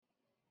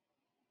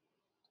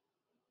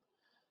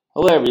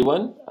Hello,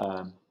 everyone.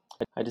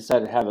 I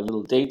decided to have a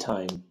little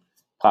daytime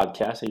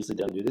podcast. I usually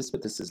don't do this,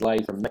 but this is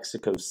live from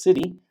Mexico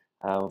City,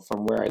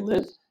 from where I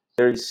live.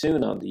 Very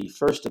soon, on the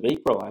 1st of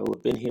April, I will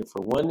have been here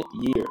for 1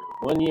 year.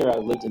 1 year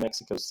I've lived in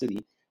Mexico City,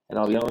 and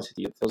I'll be honest with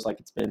you, it feels like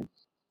it's been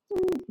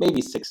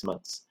maybe 6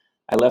 months.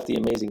 I left the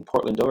amazing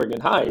Portland,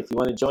 Oregon. Hi, if you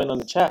want to join on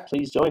the chat,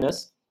 please join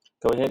us.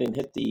 Go ahead and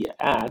hit the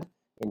ad.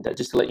 And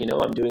just to let you know,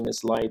 I'm doing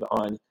this live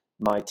on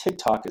my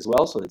TikTok as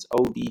well. So it's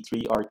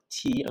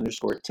OB3RT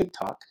underscore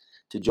TikTok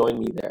to join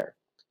me there.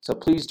 So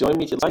please join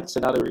me if you'd like.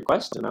 Send out a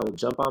request and I will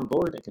jump on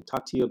board. I can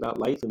talk to you about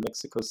life in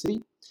Mexico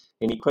City.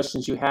 Any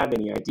questions you have,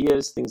 any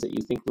ideas, things that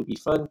you think would be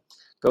fun,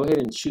 go ahead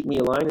and shoot me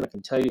a line and I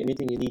can tell you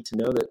anything you need to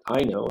know that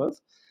I know of.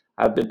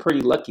 I've been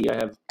pretty lucky. I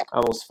have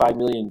almost 5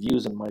 million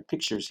views on my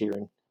pictures here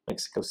in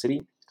Mexico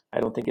City. I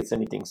don't think it's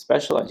anything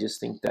special. I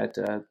just think that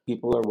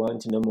people are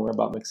wanting to know more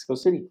about Mexico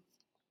City.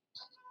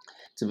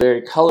 It's a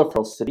very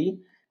colorful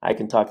city. I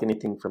can talk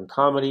anything from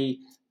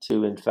comedy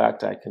to, in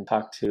fact, I can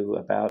talk to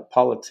about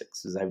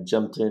politics as I've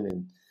jumped in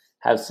and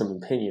have some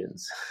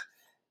opinions.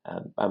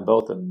 I'm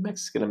both a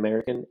Mexican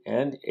American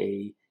and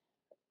a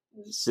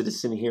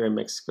citizen here in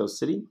Mexico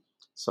City,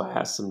 so I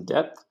have some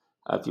depth.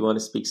 If you want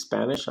to speak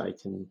Spanish, I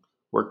can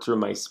work through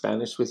my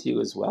Spanish with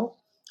you as well.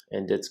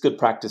 And it's good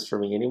practice for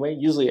me anyway.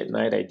 Usually at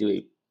night, I do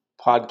a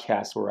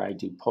podcast where I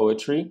do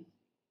poetry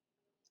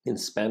in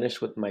Spanish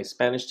with my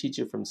Spanish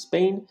teacher from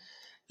Spain.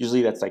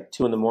 Usually that's like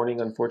 2 in the morning,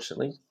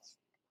 unfortunately.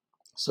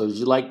 So if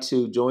you'd like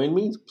to join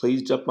me,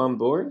 please jump on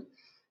board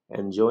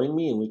and join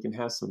me, and we can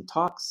have some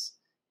talks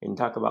and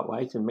talk about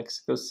life in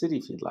Mexico City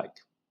if you'd like.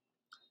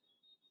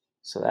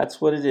 So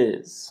that's what it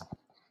is.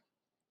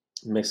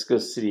 Mexico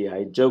City,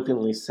 I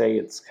jokingly say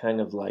it's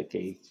kind of like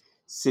a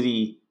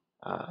city,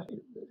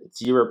 it's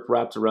Europe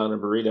wrapped around a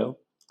burrito.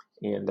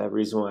 And the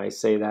reason why I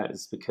say that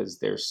is because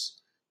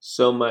there's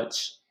so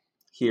much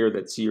here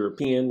that's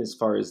European as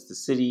far as the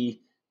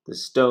city, the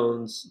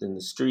stones in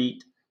the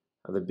street,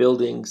 the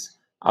buildings.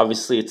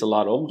 Obviously, it's a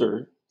lot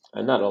older.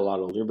 Not a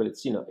lot older, but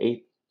it's,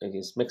 I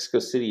guess Mexico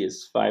City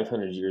is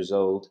 500 years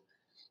old.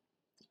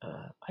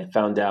 I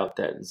found out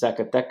that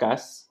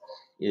Zacatecas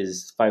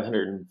is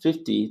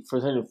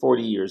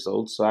 440 years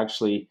old. So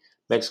actually,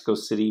 Mexico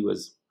City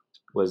was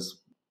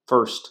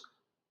first.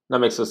 Not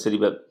Mexico City,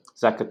 but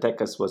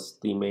Zacatecas was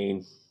the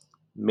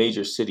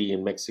major city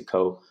in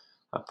Mexico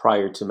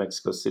prior to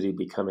Mexico City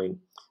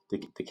becoming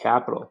the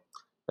capital.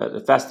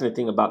 The fascinating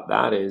thing about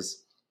that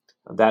is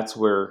that's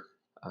where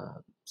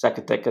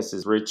Zacatecas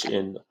is rich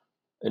in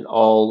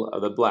all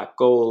of the black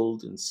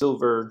gold and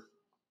silver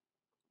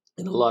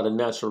and a lot of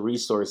natural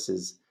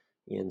resources.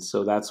 And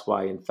so that's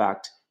why, in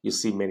fact, you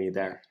see many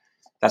there.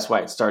 That's why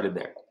it started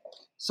there.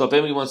 So if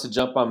anybody wants to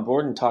jump on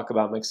board and talk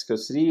about Mexico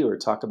City or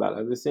talk about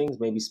other things,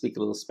 maybe speak a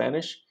little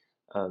Spanish,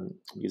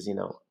 because,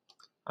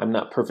 I'm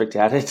not perfect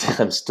at it.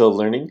 I'm still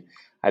learning.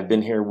 I've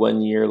been here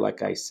 1 year,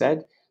 like I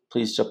said.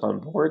 Please jump on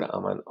board.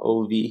 I'm on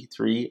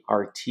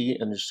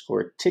OV3RT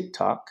underscore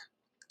TikTok.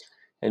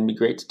 And it'd be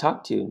great to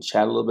talk to you and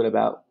chat a little bit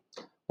about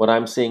what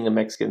I'm seeing in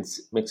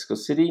Mexico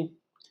City,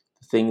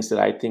 the things that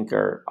I think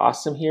are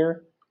awesome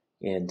here,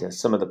 and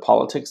some of the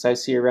politics I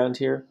see around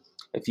here.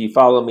 If you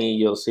follow me,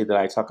 you'll see that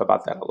I talk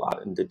about that a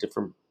lot in the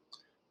different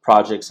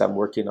projects I'm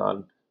working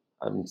on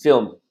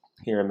film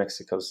here in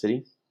Mexico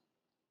City.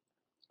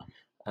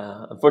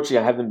 Unfortunately,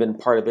 I haven't been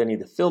part of any of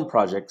the film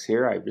projects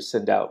here. I just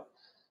send out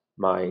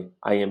my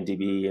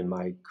IMDb and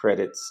my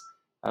credits.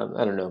 I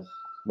don't know.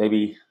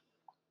 Maybe,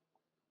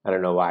 I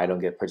don't know why I don't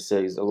get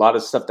pursued. A lot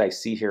of stuff that I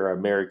see here are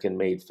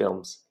American-made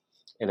films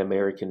and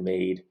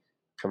American-made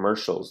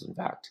commercials, in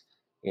fact.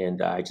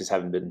 And I just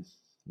haven't been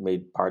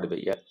made part of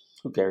it yet.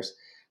 Who cares?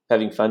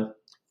 Having fun.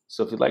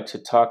 So if you'd like to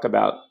talk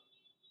about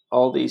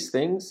all these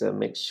things,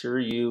 make sure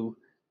you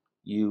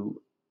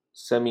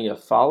send me a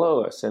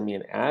follow or send me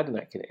an ad, and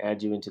I can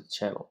add you into the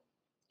channel.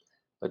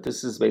 But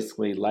this is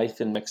basically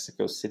life in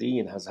Mexico City,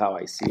 and that's how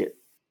I see it.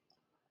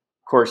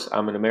 Of course,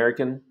 I'm an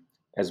American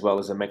as well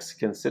as a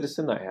Mexican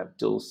citizen. I have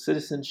dual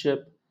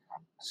citizenship,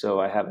 so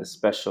I have a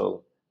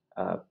special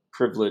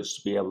privilege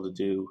to be able to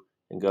do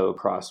and go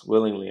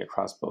willingly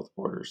across both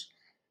borders.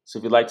 So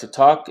if you'd like to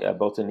talk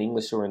both in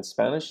English or in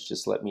Spanish,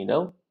 just let me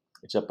know.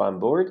 Jump on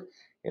board,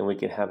 and we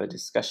can have a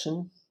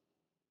discussion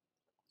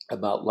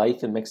about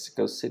life in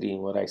Mexico City,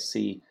 and what I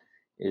see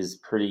is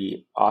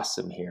pretty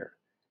awesome here.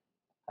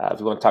 If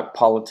you want to talk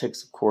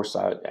politics, of course,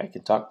 I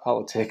can talk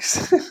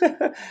politics.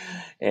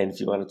 And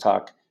if you want to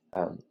talk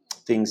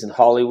things in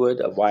Hollywood,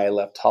 of why I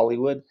left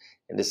Hollywood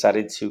and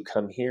decided to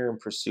come here and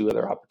pursue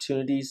other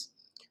opportunities,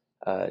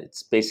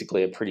 it's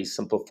basically a pretty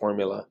simple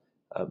formula.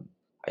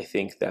 I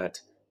think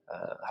that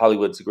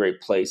Hollywood's a great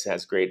place. It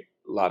has a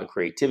lot of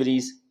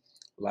creativities,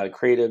 a lot of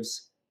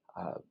creatives,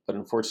 but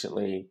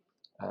unfortunately,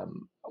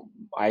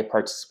 I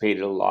participated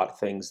in a lot of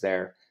things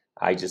there.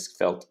 I just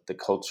felt the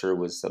culture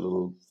was a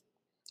little...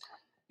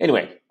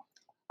 Anyway,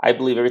 I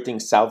believe everything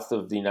south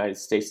of the United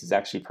States is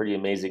actually pretty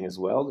amazing as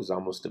well. There's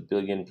almost 1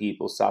 billion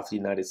people south of the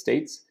United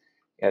States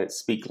that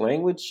speak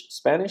language,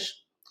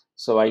 Spanish.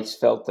 So I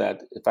felt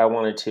that if I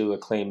wanted to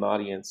acclaim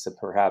audience, that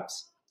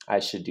perhaps I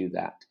should do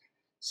that.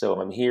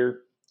 So I'm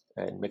here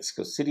in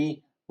Mexico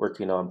City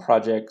working on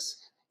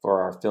projects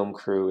for our film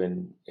crew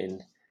in the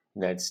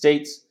United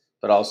States,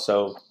 but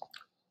also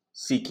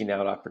seeking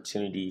out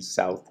opportunities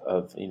south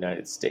of the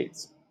United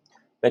States.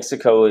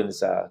 Mexico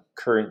is a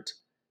current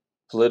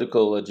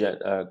political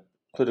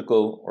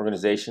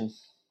organization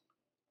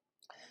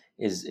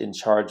is in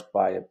charge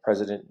by a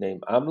president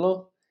named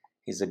AMLO.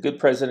 He's a good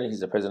president. He's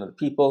the president of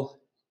the people.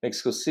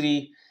 Mexico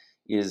City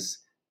is,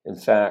 in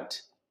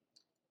fact,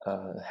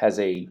 has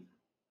a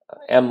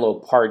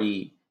AMLO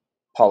party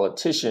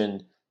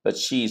politician, but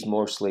she's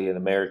mostly an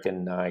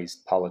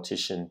Americanized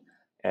politician,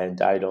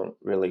 and I don't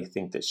really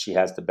think that she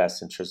has the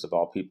best interests of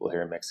all people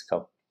here in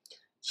Mexico.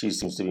 She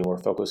seems to be more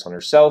focused on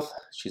herself.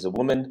 She's a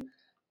woman,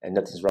 and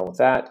nothing's wrong with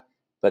that.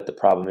 But the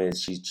problem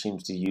is she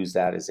seems to use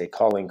that as a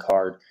calling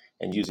card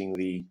and using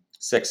the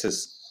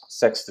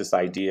sexist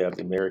idea of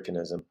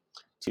Americanism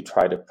to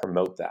try to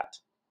promote that.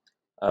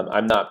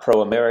 I'm not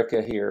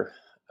pro-America here.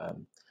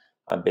 Um,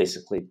 I'm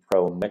basically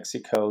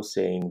pro-Mexico,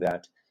 saying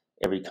that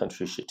every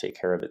country should take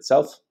care of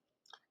itself.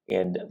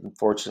 And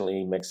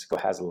unfortunately, Mexico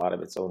has a lot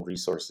of its own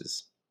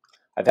resources.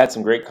 I've had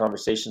some great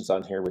conversations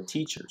on here with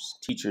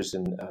teachers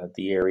in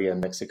the area in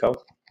Mexico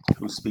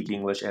who speak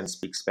English and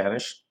speak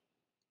Spanish.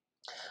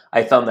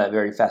 I found that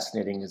very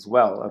fascinating as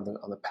well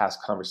on the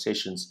past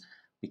conversations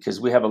because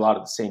we have a lot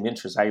of the same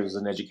interests. I was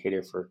an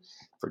educator for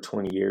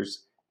 20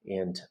 years,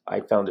 and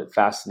I found it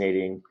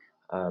fascinating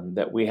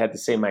that we had the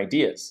same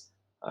ideas.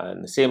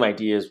 And the same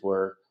ideas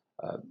were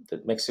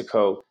that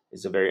Mexico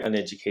is a very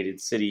uneducated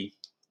city,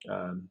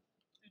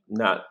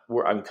 not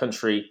we're on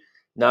country,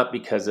 not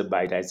because of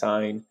by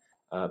design,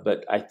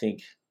 but I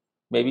think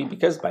maybe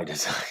because by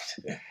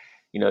design.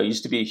 It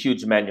used to be a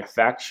huge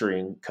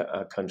manufacturing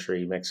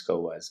country. Mexico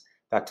was.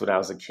 In fact, when I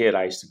was a kid,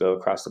 I used to go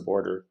across the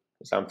border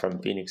because I'm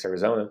from Phoenix,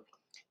 Arizona,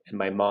 and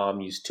my mom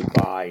used to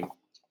buy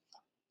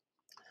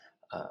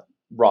uh,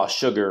 raw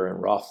sugar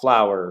and raw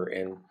flour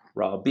and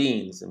raw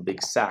beans in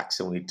big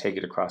sacks, and we'd take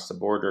it across the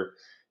border,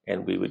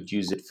 and we would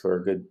use it for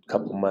a good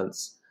couple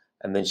months,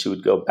 and then she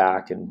would go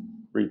back and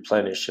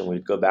replenish, and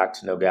we'd go back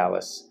to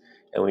Nogales,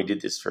 and we did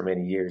this for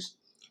many years.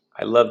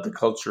 I loved the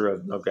culture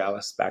of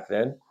Nogales back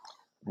then.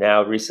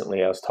 Now,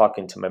 recently, I was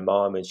talking to my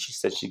mom, and she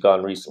said she'd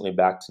gone recently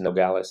back to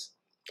Nogales,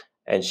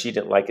 and she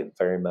didn't like it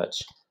very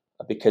much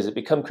because it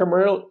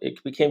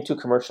became too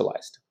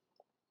commercialized,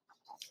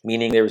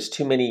 meaning there was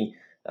too many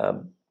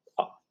um,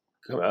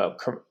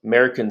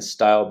 American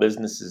style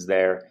businesses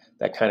there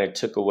that kind of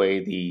took away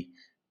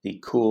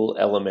the cool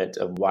element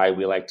of why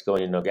we liked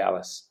going to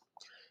Nogales.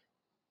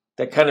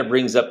 That kind of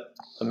brings up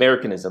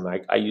Americanism.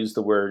 I use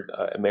the word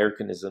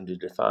Americanism to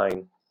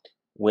define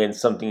when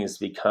something has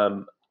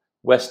become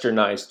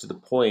westernized to the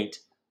point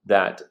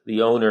that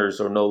the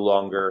owners are no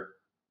longer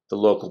the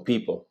local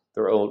people.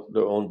 They're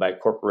owned by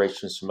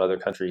corporations from other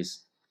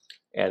countries.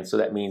 And so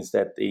that means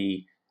that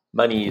the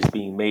money is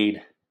being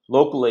made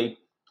locally,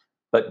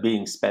 but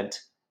being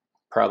spent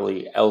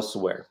probably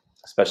elsewhere,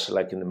 especially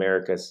like in the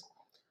Americas.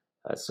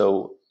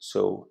 So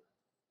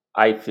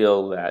I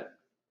feel that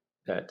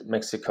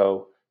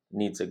Mexico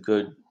needs a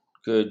good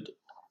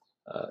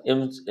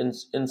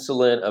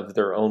insulin of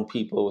their own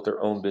people with their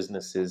own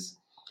businesses,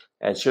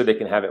 and sure they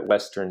can have it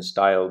Western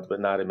styled, but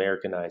not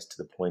Americanized to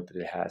the point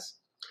that it has.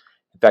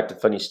 In fact, a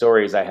funny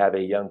story is I have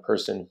a young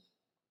person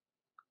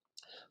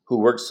who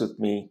works with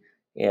me,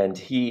 and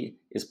he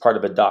is part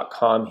of a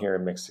 .com here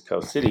in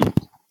Mexico City,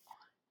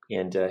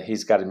 and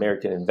he's got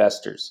American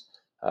investors.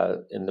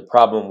 And the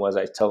problem was,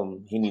 I tell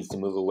him he needs to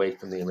move away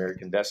from the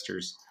American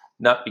investors,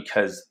 not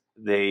because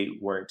it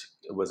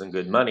wasn't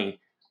good money,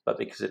 but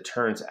because it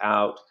turns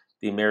out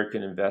the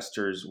American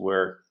investors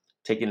were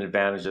taking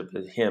advantage of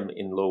him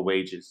in low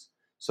wages.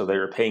 So they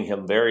were paying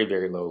him very,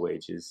 very low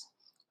wages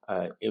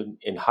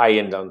in high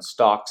end on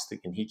stocks.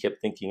 And he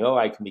kept thinking, oh,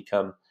 I can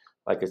become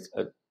like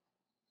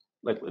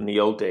like in the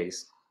old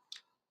days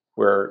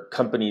where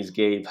companies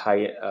gave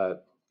a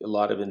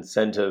lot of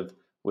incentive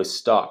with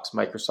stocks.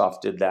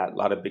 Microsoft did that. A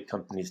lot of big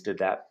companies did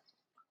that.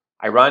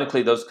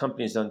 Ironically, those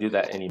companies don't do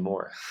that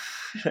anymore.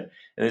 And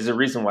there's a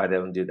reason why they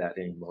don't do that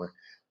anymore.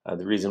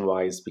 The reason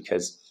why is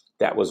because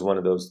that was one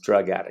of those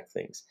drug addict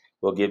things.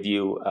 We'll give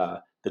you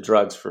the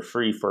drugs for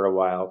free for a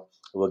while.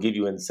 We'll give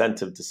you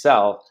incentive to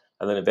sell,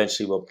 and then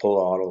eventually we'll pull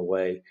all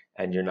away,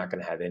 and you're not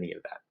going to have any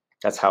of that.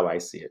 That's how I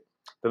see it.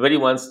 If anybody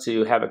wants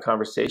to have a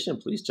conversation,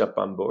 please jump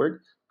on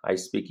board. I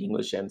speak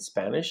English and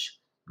Spanish.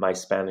 My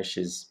Spanish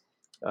is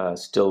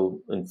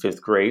still in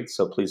fifth grade,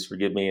 so please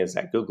forgive me as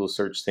I Google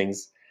search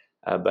things,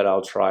 but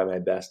I'll try my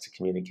best to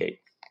communicate.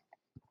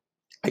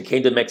 I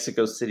came to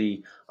Mexico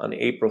City on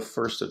April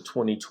 1st of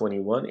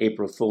 2021,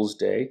 April Fool's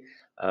Day.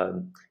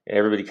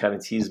 Everybody kind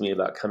of teased me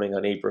about coming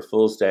on April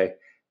Fool's Day,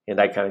 and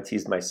I kind of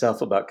teased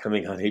myself about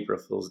coming on April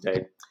Fool's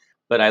Day.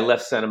 But I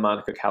left Santa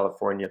Monica,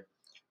 California,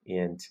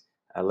 and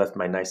I left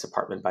my nice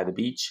apartment by the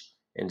beach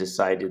and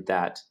decided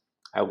that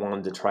I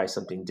wanted to try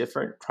something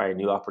different, try a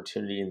new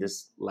opportunity in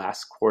this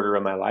last quarter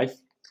of my life,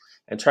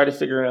 and try to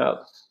figure out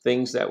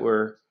things that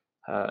were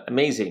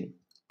amazing,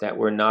 that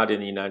were not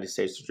in the United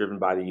States, or driven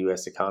by the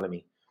U.S.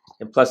 economy.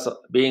 And plus,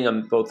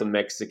 being both a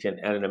Mexican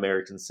and an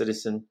American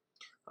citizen,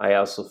 I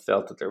also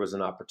felt that there was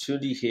an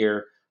opportunity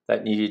here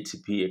that needed to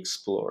be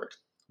explored.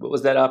 What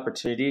was that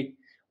opportunity?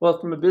 Well,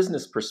 from a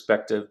business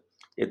perspective,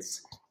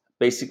 it's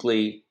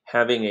basically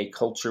having a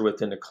culture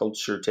within a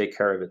culture take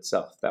care of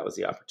itself. That was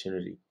the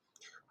opportunity.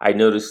 I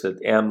noticed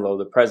that AMLO,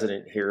 the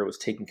president here, was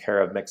taking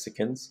care of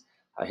Mexicans.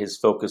 His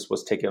focus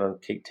was taking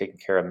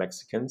care of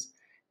Mexicans,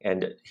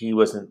 and he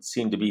wasn't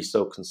seemed to be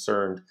so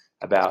concerned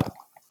about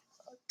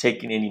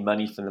taking any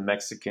money from the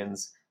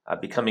Mexicans,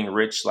 becoming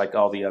rich like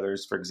all the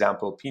others. For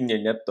example, Peña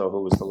Nieto,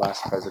 who was the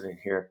last president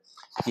here,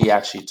 he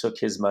actually took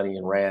his money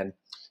and ran,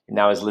 and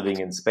now is living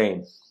in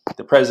Spain.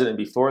 The president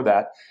before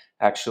that,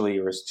 actually,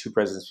 or his two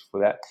presidents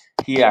before that,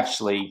 he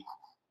actually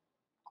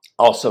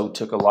also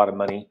took a lot of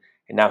money,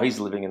 and now he's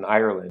living in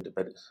Ireland.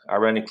 But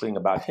ironic thing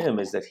about him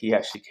is that he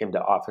actually came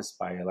to office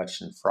by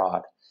election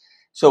fraud.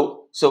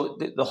 So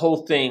the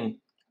whole thing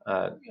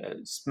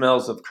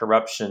smells of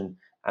corruption,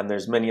 and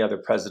there's many other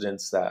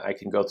presidents that I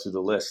can go through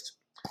the list.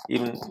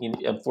 Even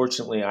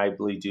unfortunately, I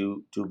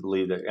do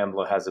believe that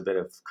AMLO has a bit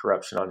of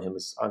corruption on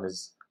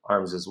his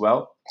arms as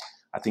well.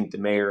 I think the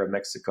mayor of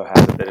Mexico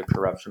has a bit of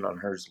corruption on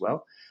her as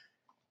well.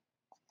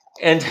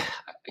 And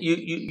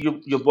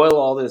you boil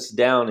all this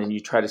down and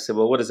you try to say,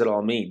 well, what does it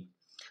all mean?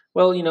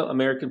 Well,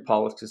 American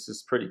politics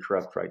is pretty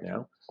corrupt right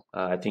now.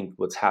 I think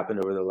what's happened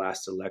over the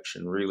last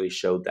election really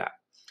showed that.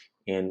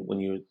 And when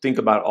you think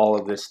about all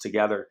of this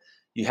together,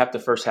 you have to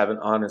first have an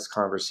honest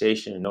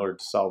conversation in order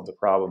to solve the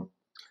problem.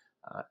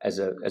 As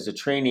a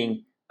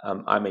training,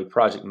 I'm a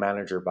project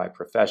manager by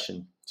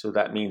profession. So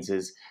that means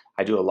is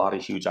I do a lot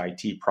of huge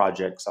IT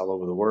projects all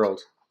over the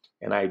world,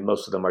 and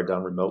most of them are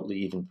done remotely,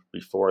 even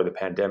before the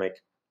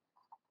pandemic.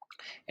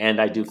 And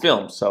I do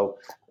film, so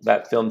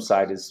that film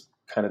side is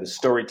kind of the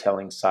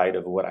storytelling side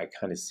of what I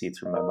kind of see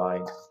through my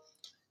mind.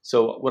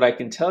 So what I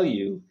can tell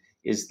you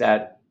is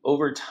that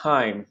over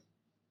time,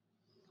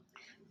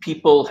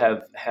 people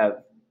have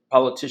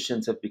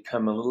politicians have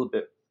become a little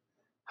bit,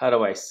 how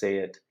do I say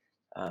it,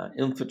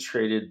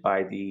 infiltrated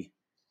by the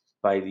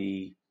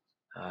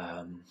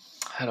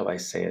how do I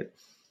say it,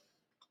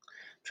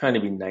 trying to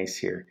be nice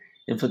here,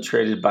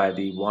 infiltrated by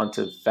the want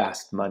of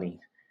fast money,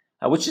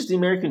 which is the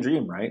American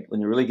dream, right?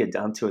 When you really get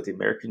down to it, the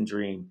American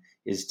dream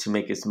is to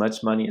make as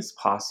much money as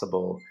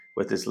possible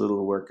with as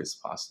little work as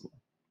possible.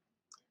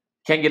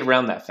 Can't get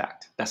around that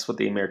fact. That's what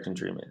the American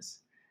dream is.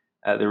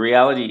 The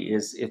reality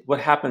is, what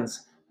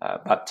happens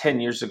about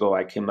 10 years ago,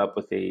 I came up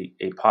with a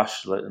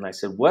postulate and I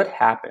said, what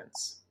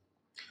happens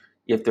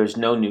if there's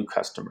no new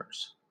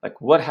customers?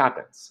 Like, what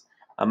happens?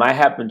 I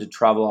happen to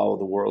travel all over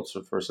the world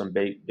for some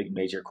big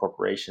major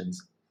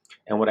corporations.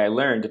 And what I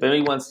learned, if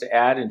anybody wants to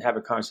add and have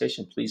a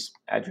conversation, please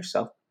add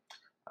yourself.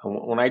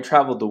 When I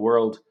traveled the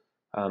world,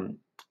 um,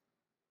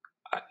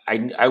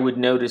 I would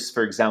notice,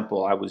 for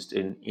example, I was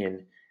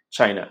in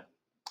China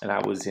and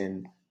I was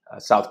in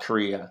South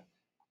Korea.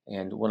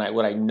 And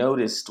what I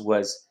noticed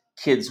was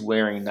kids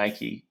wearing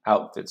Nike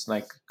outfits,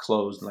 Nike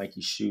clothes,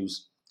 Nike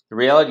shoes. The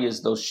reality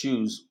is those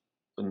shoes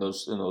and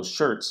those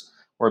shirts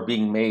were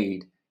being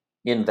made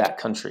in that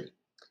country.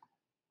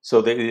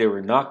 So they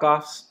were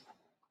knockoffs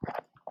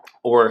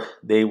or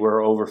they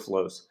were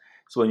overflows.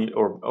 So when you,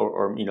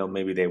 or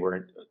maybe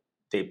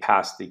they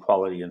passed the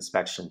quality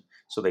inspection,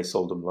 so they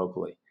sold them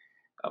locally.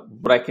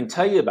 What I can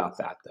tell you about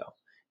that, though,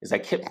 is I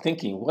kept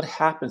thinking, what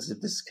happens if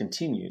this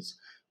continues?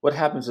 What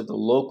happens if the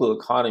local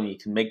economy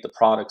can make the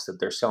products that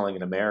they're selling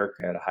in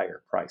America at a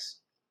higher price?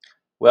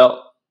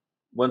 Well,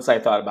 once I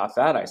thought about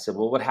that, I said,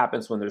 well, what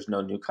happens when there's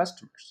no new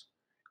customers?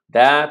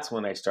 That's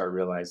when I started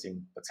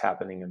realizing what's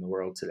happening in the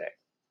world today.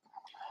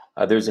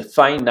 There's a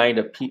finite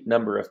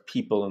number of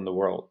people in the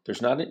world.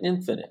 There's not an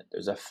infinite,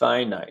 there's a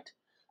finite,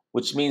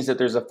 which means that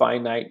there's a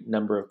finite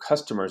number of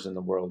customers in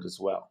the world as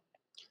well.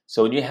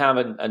 So when you have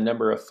a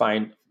number of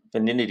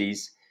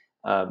finities,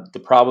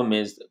 the problem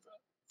is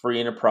free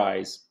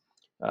enterprise,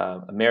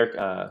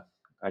 America.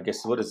 I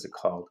guess what is it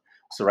called?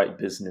 It's the right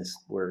business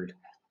word.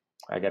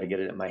 I got to get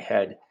it in my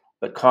head.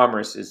 But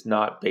commerce is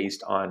not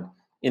based on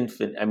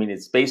infinite. I mean,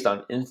 it's based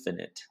on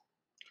infinite.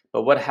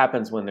 But what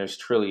happens when there's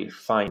truly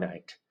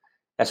finite?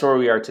 That's where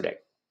we are today.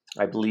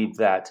 I believe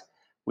that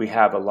we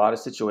have a lot of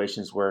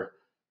situations where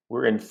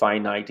we're in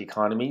finite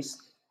economies,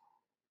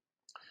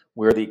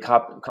 where the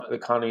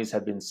economies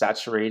have been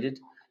saturated,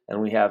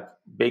 and we have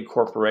big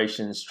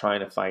corporations trying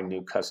to find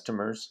new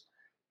customers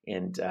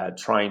and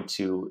trying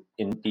to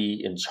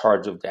be in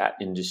charge of that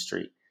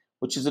industry,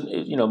 which is,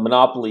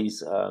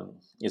 monopolies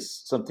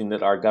is something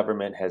that our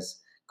government has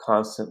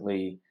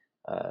constantly,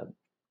 uh,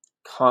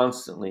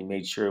 constantly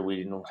made sure we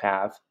didn't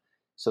have.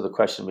 So the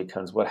question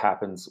becomes, what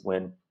happens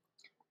when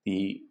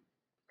the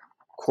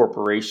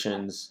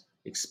corporations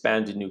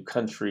expand to new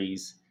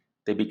countries,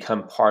 they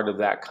become part of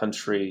that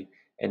country,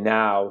 and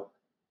now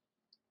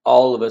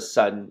all of a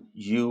sudden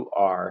you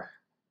are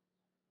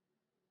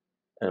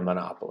a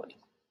monopoly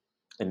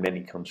in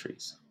many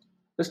countries.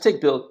 Let's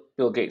take Bill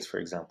Gates, for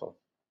example.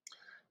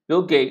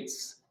 Bill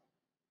Gates,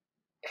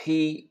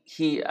 he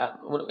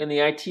in the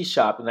IT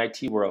shop, in the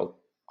IT world,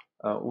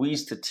 we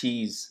used to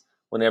tease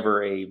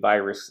whenever a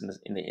virus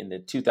in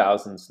the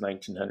 2000s,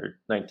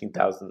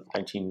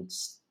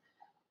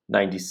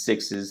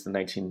 1996s,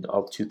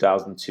 the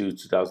 2002,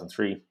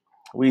 2003,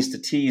 we used to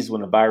tease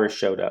when a virus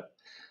showed up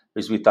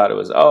because we thought it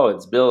was, oh,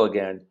 it's Bill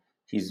again.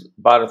 He's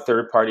bought a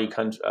third party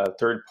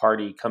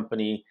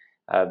company.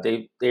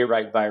 They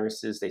write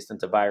viruses. They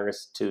sent a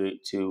virus to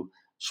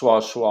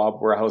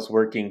Schwab, where I was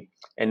working,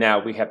 and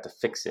now we have to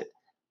fix it.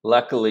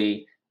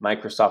 Luckily,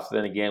 Microsoft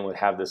then again would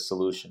have this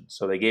solution.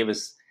 So they gave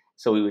us.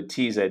 So we would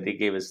tease that they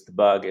gave us the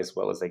bug as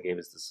well as they gave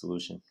us the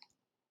solution.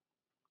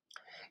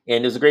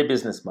 And it was a great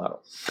business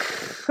model.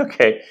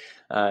 Okay,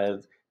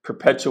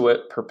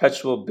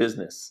 perpetual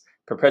business,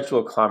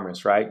 perpetual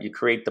commerce, right? You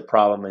create the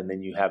problem and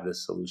then you have the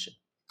solution.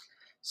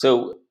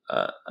 So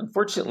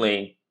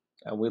unfortunately,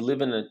 we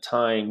live in a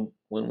time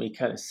when we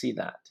kind of see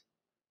that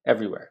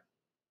everywhere.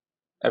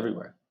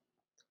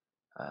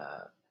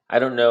 I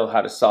don't know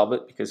how to solve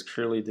it because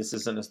clearly this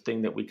isn't a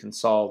thing that we can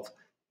solve.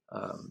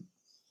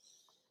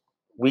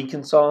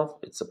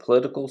 It's a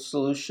political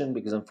solution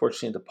because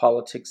unfortunately the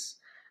politics,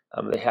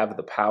 they have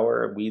the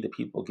power. We, the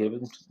people, give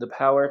them the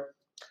power.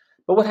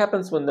 But what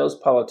happens when those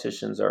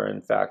politicians are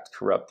in fact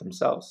corrupt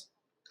themselves?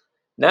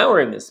 Now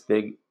we're in this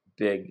big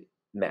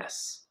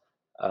mess.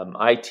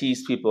 I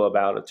tease people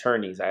about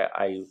attorneys.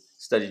 I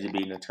studied to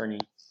be an attorney,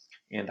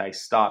 and I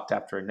stopped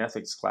after an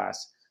ethics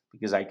class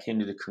because I came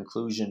to the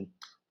conclusion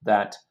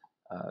that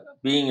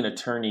being an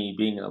attorney,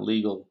 being in a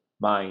legal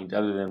mind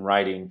other than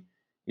writing,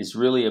 is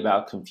really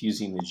about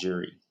confusing the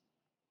jury.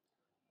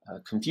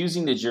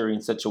 Confusing the jury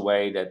in such a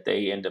way that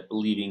they end up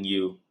believing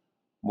you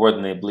more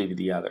than they believe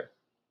the other.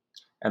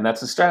 And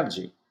that's a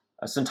strategy.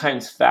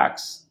 Sometimes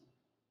facts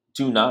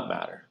do not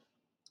matter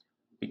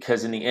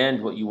because in the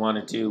end, what you want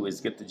to do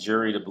is get the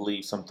jury to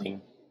believe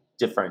something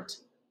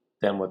different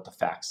than what the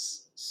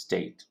facts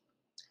state.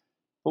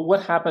 But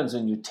what happens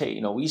when you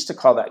take, we used to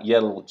call that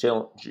yellow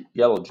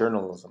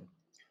journalism.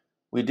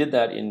 We did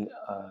that in,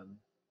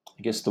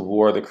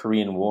 the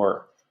Korean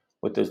War,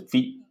 with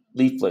the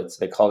leaflets.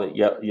 They called it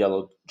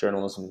yellow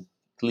journalism.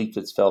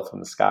 Leaflets fell from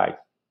the sky.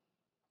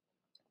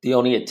 The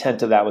only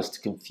intent of that was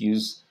to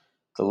confuse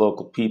the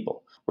local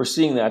people. We're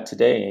seeing that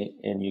today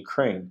in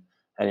Ukraine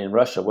and in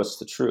Russia. What's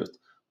the truth?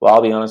 Well,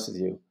 I'll be honest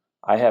with you.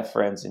 I have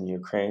friends in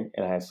Ukraine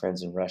and I have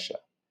friends in Russia.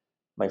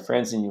 My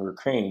friends in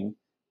Ukraine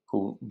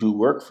who do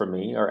work for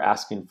me are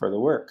asking for the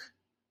work.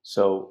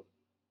 So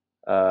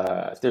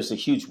if there's a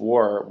huge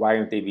war, why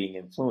aren't they being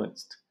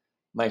influenced?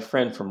 My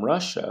friend from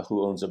Russia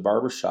who owns a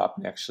barbershop,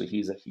 and actually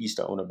he used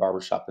to own a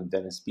barbershop in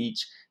Venice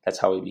Beach. That's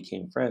how we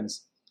became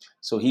friends.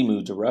 So he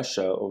moved to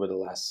Russia over the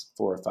last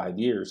 4 or 5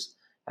 years,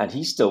 and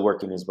he's still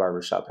working his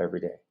barbershop every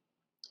day.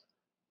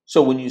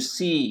 So when you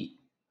see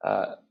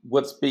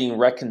what's being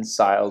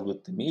reconciled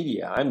with the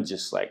media, I'm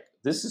just like,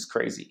 this is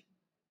crazy.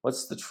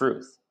 What's the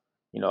truth?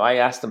 I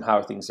asked them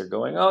how things are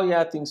going. Oh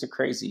yeah, things are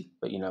crazy,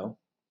 but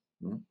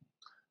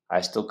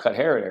I still cut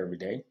hair every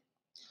day.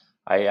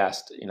 I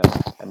asked,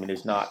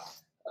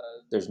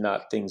 there's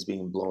not things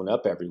being blown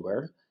up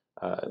everywhere.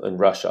 In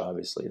Russia,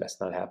 obviously, that's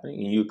not happening.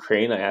 In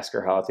Ukraine, I ask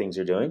her how things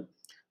are doing.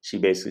 She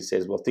basically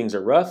says, well, things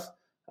are rough.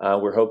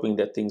 We're hoping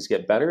that things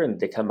get better, and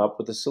they come up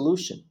with a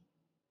solution.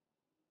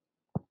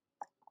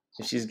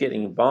 If she's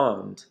getting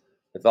bombed,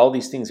 if all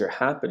these things are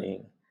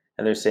happening,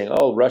 and they're saying,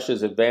 oh,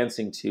 Russia's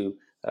advancing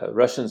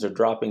Russians are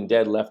dropping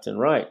dead left and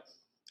right.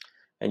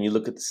 And you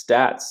look at the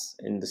stats,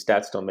 and the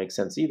stats don't make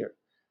sense either.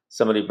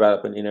 Somebody brought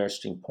up an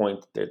interesting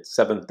point that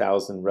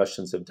 7,000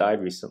 Russians have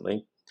died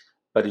recently.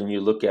 But when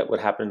you look at what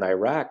happened in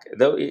Iraq,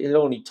 though it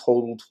only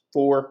totaled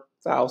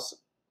 4,000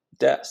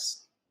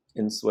 deaths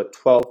in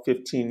 12,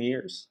 15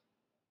 years.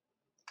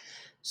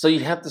 So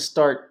you have to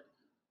start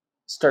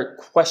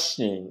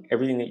questioning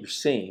everything that you're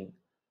seeing,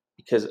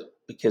 because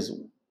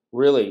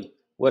really,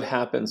 what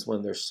happens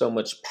when there's so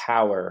much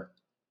power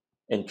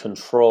and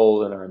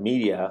control in our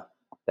media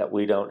that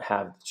we don't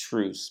have the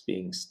truths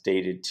being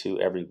stated to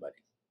everybody?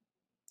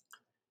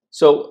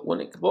 So when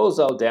it boils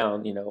all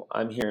down,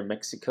 I'm here in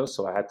Mexico,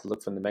 so I had to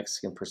look from the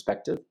Mexican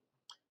perspective.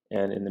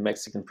 And in the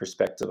Mexican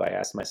perspective, I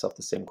asked myself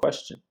the same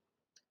question.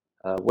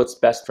 What's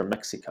best for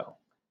Mexico?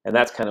 And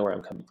that's kind of where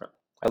I'm coming from.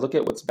 I look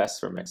at what's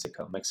best for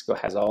Mexico. Mexico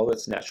has all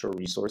its natural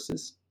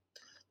resources.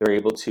 They're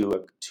able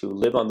to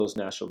live on those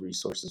natural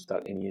resources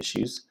without any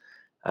issues.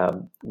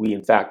 We,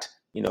 in fact,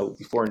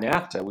 before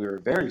NAFTA, we were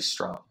very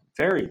strong,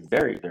 very,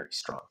 very, very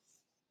strong.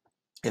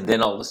 And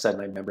then all of a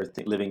sudden, I remember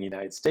living in the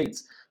United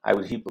States, I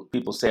would hear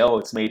people say, oh,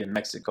 it's made in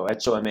Mexico.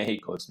 Hecho en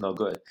Mexico, it's no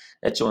good.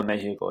 Hecho en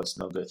Mexico, it's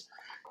no good.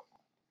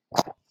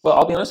 Well,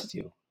 I'll be honest with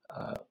you.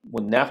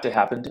 When NAFTA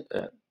happened,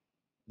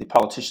 the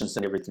politicians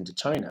sent everything to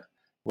China.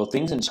 Well,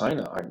 things in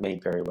China aren't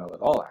made very well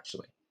at all,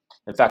 actually.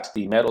 In fact,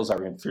 the metals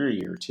are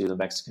inferior to the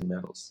Mexican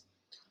metals.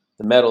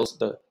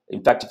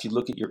 In fact, if you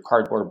look at your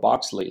cardboard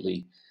box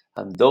lately,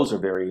 those are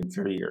very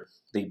inferior.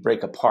 They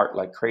break apart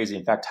like crazy.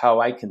 In fact,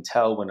 how I can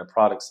tell when a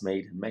product's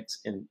made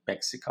in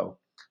Mexico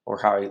or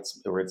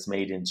it's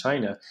made in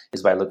China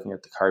is by looking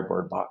at the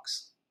cardboard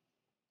box.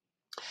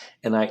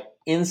 And I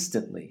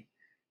instantly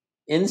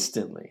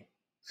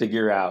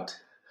figure out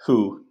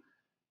who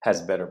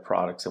has better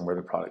products and where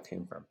the product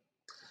came from.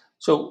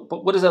 So,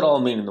 but what does that all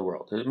mean in the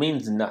world? It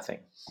means nothing,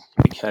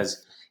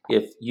 because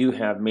if you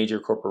have major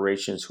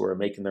corporations who are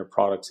making their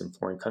products in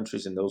foreign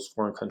countries and those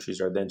foreign countries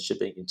are then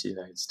shipping into the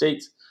United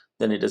States,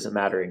 then it doesn't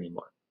matter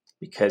anymore,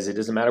 because it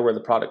doesn't matter where the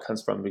product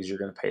comes from because you're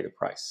going to pay the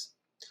price.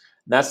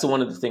 And that's the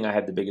one of the thing I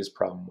had the biggest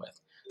problem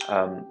with.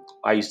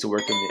 I used to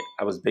work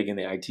I was big in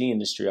the IT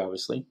industry,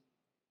 obviously,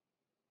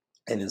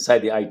 and inside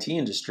the IT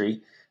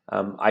industry,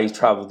 I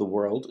traveled the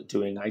world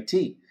doing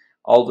IT.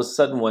 All of a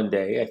sudden, one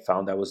day, I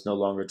found I was no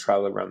longer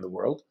traveling around the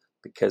world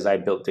because I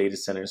built data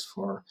centers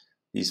for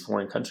these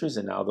foreign countries,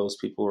 and now those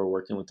people were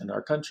working within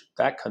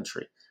that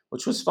country,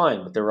 which was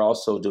fine. But they were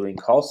also doing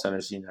call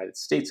centers in the United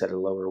States at a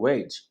lower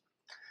wage.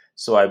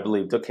 So I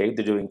believed, okay,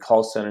 they're doing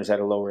call centers at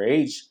a lower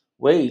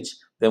wage,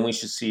 then we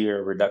should see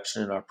a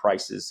reduction in our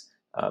prices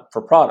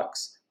for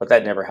products. But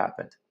that never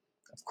happened.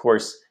 Of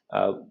course,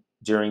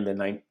 during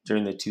the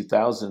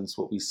 2000s,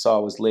 what we saw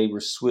was labor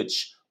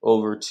switch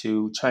over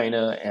to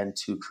China and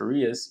to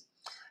Korea's,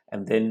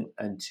 and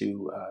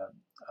to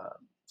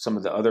some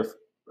of the other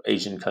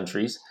Asian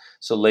countries.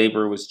 So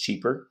labor was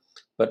cheaper,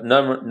 but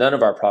none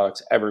of our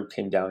products ever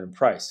came down in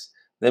price.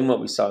 Then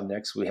what we saw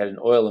next, we had an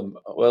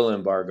oil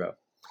embargo.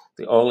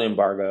 The oil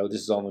embargo,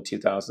 this is all in the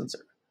 2000s,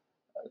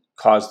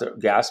 caused the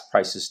gas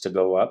prices to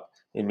go up.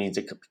 It means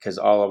because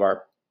all of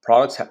our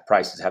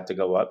prices have to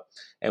go up,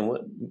 and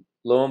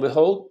lo and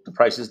behold, the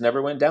prices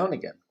never went down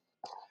again.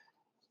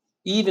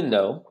 Even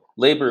though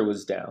labor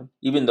was down,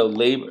 even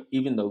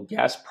though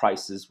gas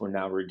prices were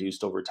now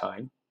reduced over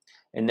time,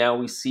 and now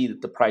we see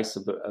that the price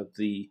of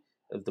the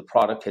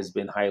product has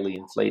been highly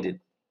inflated.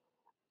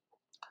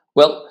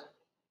 Well,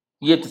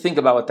 you have to think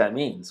about what that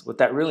means. What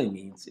that really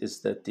means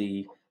is that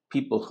the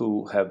people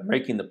who have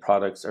making the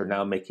products are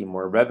now making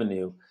more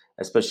revenue,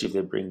 especially if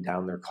they bring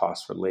down their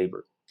costs for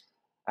labor.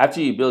 After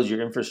you build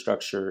your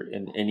infrastructure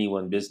in any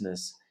one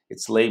business,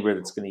 it's labor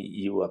that's going to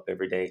eat you up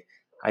every day.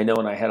 I know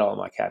when I had all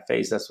my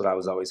cafes, that's what I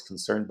was always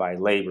concerned by: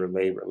 labor,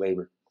 labor,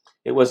 labor.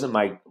 It wasn't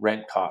my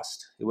rent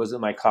cost. It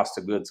wasn't my cost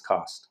of goods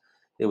cost.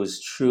 It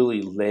was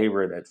truly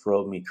labor that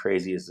drove me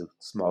crazy as a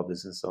small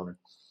business owner.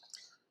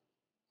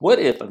 What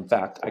if, in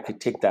fact, I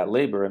could take that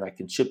labor and I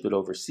can ship it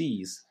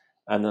overseas,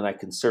 and then I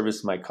can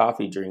service my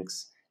coffee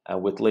drinks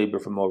with labor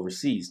from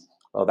overseas?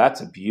 Well,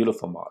 that's a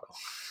beautiful model.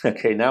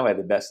 Okay, now I have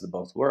the best of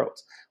both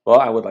worlds. Well,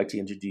 I would like to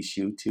introduce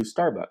you to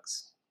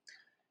Starbucks.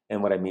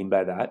 And what I mean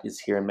by that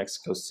is here in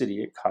Mexico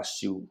City, it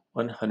costs you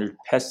 100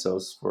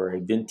 pesos for a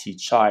venti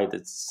chai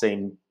that's the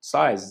same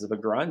size as a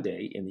grande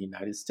in the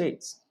United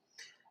States.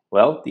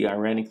 Well, the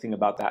ironic thing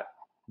about that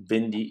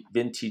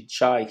vintage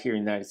chai here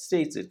in the United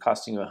States, it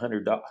costing you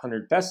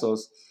 100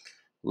 pesos.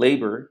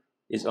 Labor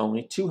is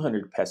only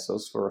 200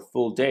 pesos for a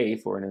full day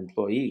for an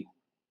employee.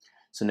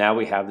 So now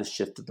we have the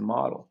shift of the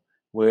model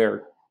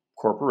where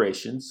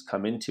corporations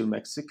come into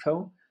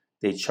Mexico.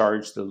 They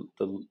charge the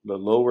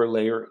lower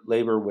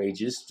labor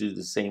wages to do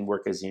the same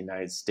work as the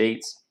United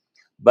States.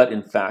 But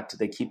in fact,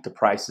 they keep the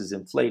prices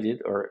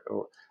inflated or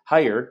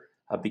higher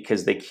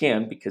because they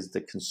can, because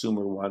the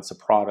consumer wants a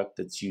product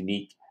that's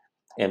unique.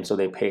 And so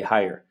they pay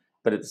higher.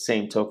 But at the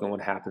same token,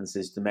 what happens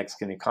is the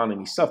Mexican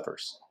economy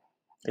suffers.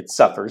 It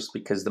suffers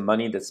because the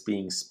money that's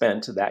being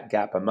spent, that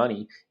gap of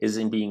money,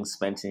 isn't being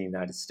spent in the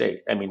United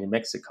States, in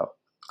Mexico,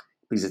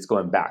 because it's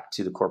going back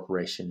to the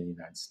corporation in the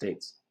United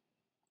States.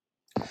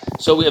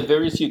 So we have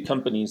very few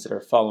companies that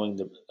are following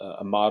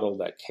a model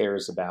that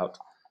cares about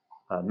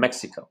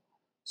Mexico.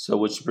 So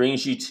which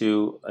brings you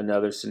to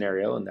another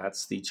scenario, and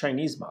that's the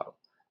Chinese model.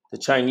 The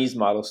Chinese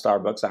model,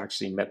 Starbucks,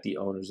 actually met the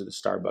owners of the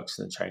Starbucks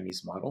in the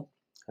Chinese model.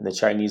 And the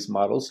Chinese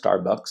model,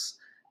 Starbucks,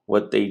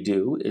 what they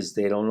do is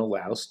they don't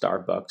allow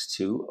Starbucks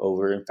to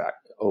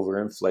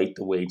overinflate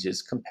the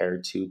wages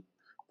compared to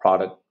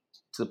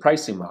the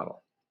pricing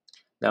model.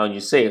 Now, when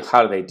you say,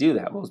 how do they do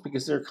that? Well, it's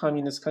because they're a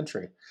communist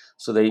country.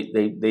 So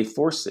they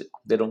force it.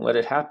 They don't let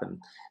it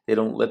happen. They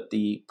don't let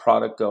the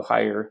product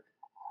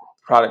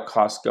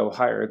costs go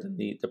higher than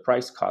the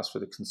price cost for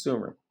the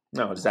consumer.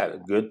 Now, is that a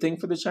good thing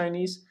for the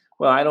Chinese?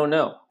 Well, I don't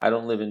know. I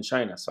don't live in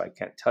China, so I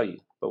can't tell you.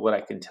 But what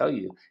I can tell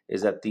you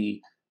is that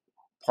the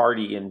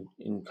party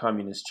in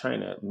communist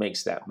China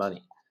makes that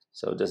money.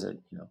 So it doesn't,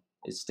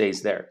 it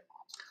stays there.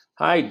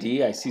 Hi,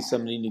 Dee. I see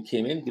somebody new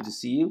came in. Good to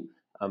see you.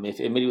 If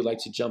anybody would like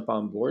to jump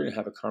on board and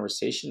have a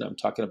conversation, I'm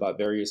talking about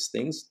various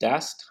things.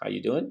 Dast, how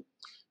you doing?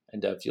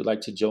 And if you'd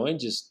like to join,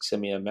 just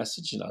send me a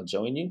message and I'll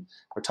join you.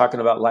 We're talking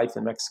about life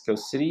in Mexico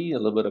City, a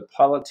little bit of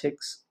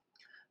politics,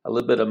 a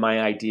little bit of my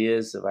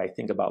ideas of I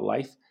think about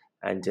life.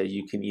 And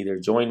you can either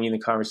join me in the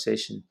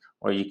conversation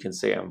or you can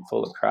say I'm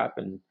full of crap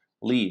and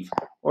leave.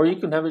 Or you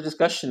can have a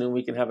discussion and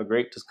we can have a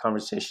great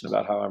conversation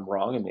about how I'm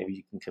wrong and maybe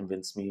you can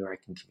convince me or I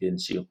can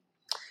convince you.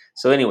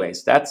 So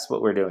anyways, that's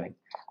what we're doing.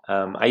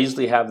 I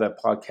usually have the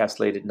podcast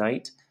late at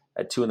night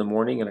at 2 a.m.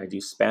 and I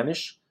do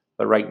Spanish.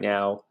 But right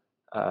now,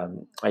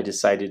 I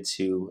decided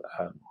to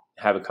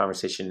have a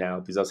conversation now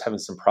because I was having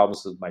some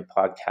problems with my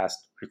podcast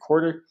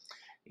recorder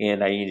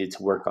and I needed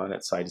to work on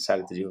it. So I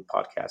decided to do a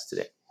podcast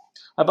today.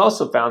 I've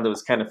also found it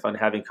was kind of fun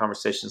having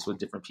conversations with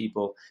different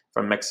people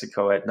from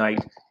Mexico at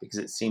night because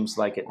it seems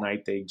like at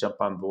night they jump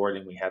on board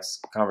and we have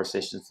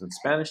conversations in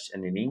Spanish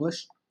and in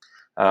English.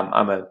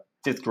 I'm a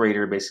fifth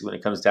grader basically when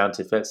it comes down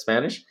to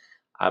Spanish,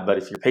 but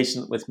if you're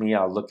patient with me,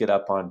 I'll look it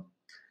up on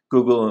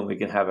Google and we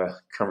can have a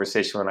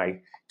conversation when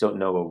I don't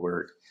know a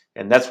word.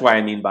 And that's why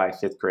I mean by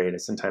fifth grade.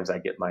 Sometimes I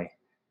get my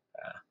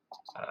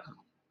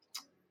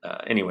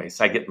anyways,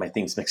 I get my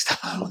things mixed up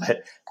a little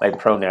bit. My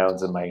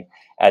pronouns and my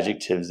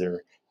adjectives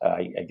are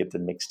I get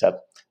them mixed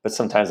up. But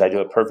sometimes I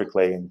do it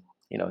perfectly, and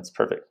it's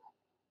perfect.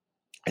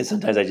 And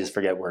sometimes I just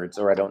forget words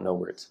or I don't know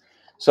words.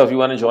 So if you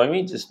want to join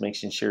me, just make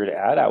sure to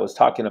add. I was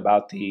talking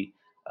about the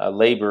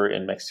labor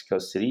in Mexico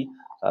City.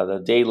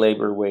 The day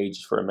labor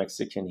wage for a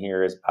Mexican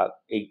here is about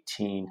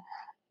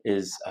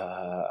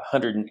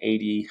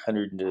 180,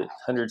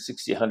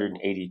 160,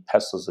 180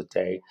 pesos a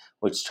day,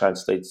 which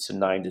translates to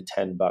 $9 to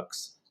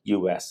 $10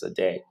 US a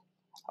day.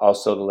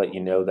 Also, to let you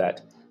know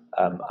that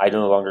I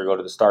no longer go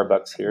to the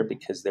Starbucks here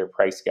because they're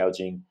price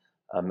gouging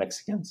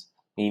Mexicans.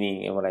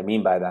 Meaning, and what I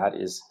mean by that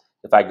is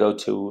if I go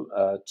to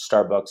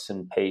Starbucks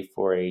and pay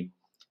for a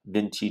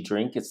venti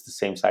drink, it's the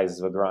same size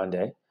as a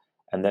grande.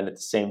 And then at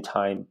the same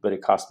time, but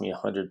it cost me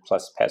 100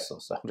 plus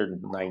pesos,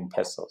 109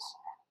 pesos,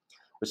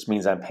 which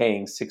means I'm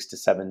paying $6 to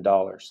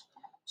 $7.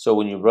 So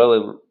when you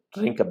really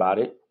think about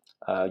it,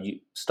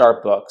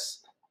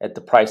 Starbucks at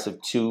the price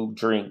of two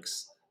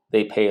drinks,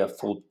 they pay a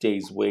full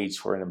day's wage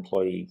for an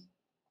employee.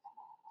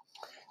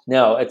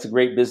 Now, it's a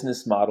great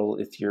business model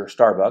if you're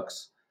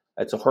Starbucks.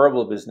 It's a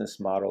horrible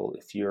business model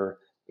if you're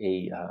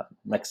a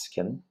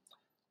Mexican,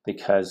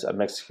 because a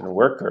Mexican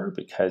worker,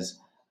 because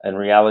in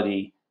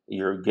reality,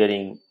 you're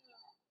getting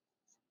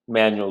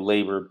manual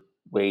labor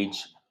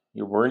wage.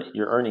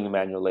 You're earning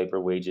manual labor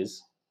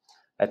wages.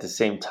 At the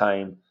same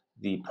time,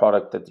 the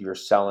product that you're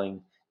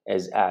selling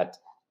is at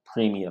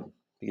premium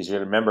because you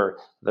remember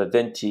the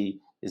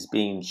venti is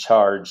being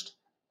charged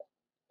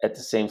at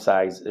the same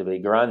size of a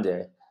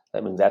grande.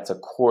 That means that's a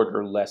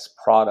quarter less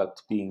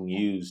product being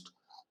used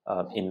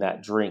in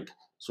that drink.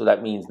 So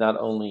that means not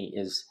only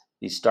is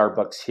the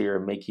Starbucks here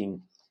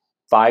making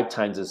 5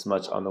 times as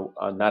much on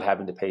not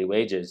having to pay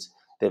wages,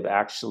 they've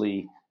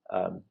actually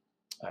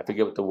I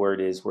forget what the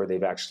word is where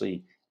they've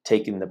actually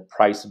taken the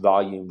price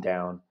volume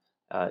down.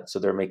 So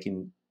they're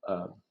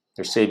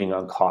saving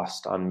on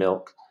cost on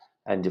milk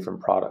and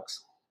different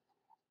products.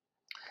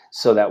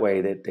 So that way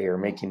that they are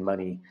making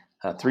money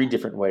 3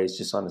 different ways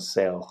just on the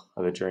sale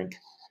of a drink,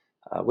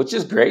 which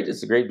is great.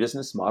 It's a great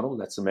business model.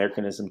 That's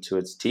Americanism to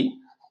its T.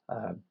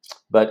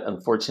 But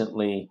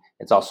unfortunately,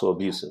 it's also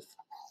abusive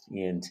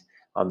and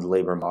on the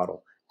labor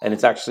model. And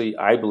it's actually,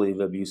 I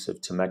believe,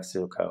 abusive to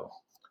Mexico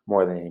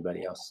more than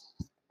anybody else.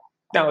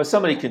 Now, if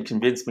somebody can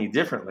convince me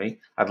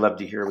differently, I'd love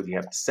to hear what you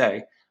have to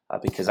say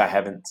because I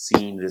haven't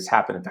seen this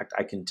happen. In fact,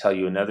 I can tell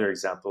you another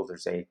example.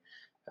 There's a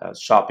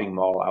shopping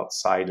mall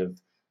outside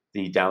of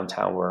the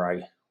downtown where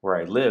I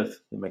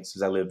live in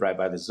Mexico. I live right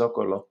by the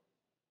Zocalo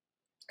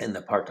in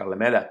the Park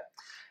Alameda.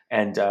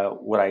 And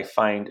what I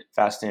find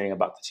fascinating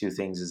about the two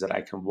things is that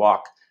I can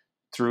walk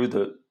through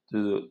the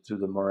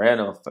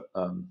Moreno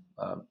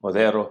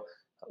Modero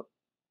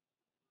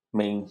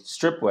main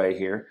stripway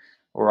here,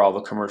 where all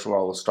the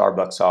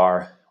Starbucks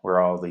are, where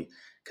all the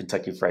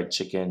Kentucky Fried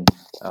Chicken,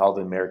 all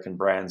the American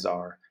brands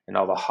are, and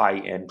all the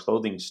high-end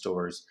clothing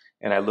stores.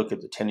 And I look at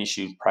the tennis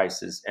shoe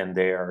prices, and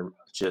they are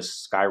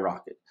just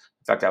skyrocket.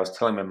 In fact, I was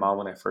telling my mom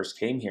when I first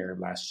came here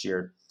last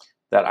year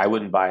that I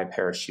wouldn't buy a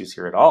pair of shoes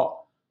here at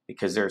all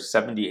because they're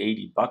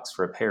 $70-$80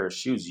 for a pair of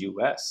shoes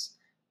US.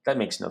 That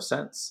makes no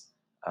sense.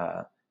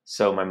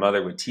 So my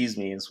mother would tease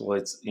me and say,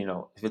 well,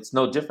 if it's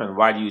no different,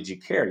 why would you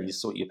care? You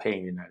saw what you pay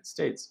in the United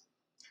States.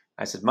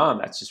 I said, Mom,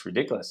 that's just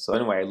ridiculous. So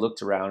anyway, I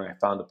looked around and I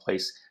found a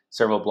place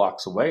several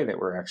blocks away that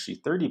were actually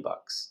 $30.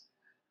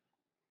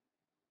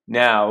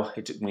 Now,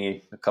 it took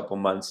me a couple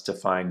months to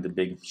find the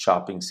big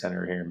shopping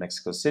center here in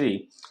Mexico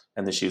City,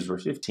 and the shoes were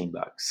 $15.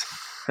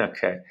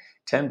 Okay,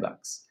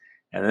 $10.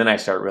 And then I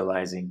start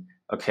realizing,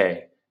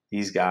 okay,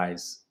 these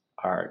guys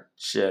are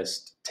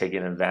just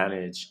taking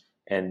advantage.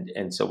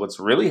 And so what's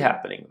really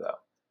happening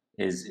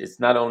though is it's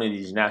not only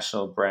these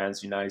national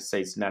brands, United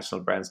States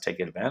national brands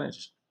taking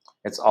advantage.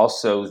 It's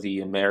also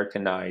the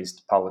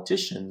Americanized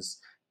politicians,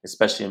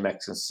 especially in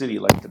Mexico City,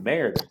 like the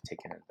mayor, that are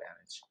taking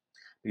advantage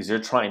because they're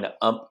trying to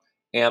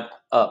amp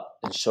up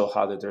and show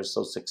how that they're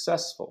so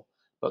successful,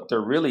 but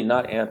they're really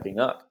not amping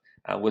up.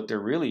 What they're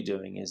really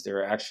doing is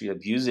they're actually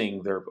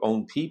abusing their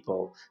own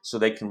people so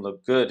they can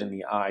look good in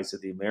the eyes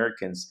of the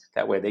Americans.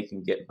 That way they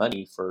can get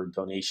money for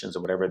donations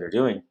or whatever they're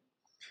doing.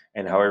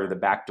 And however, the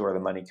back door of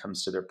the money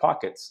comes to their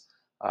pockets.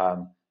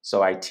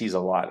 So I tease a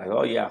lot. Like,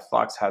 oh yeah,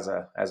 Fox has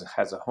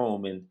a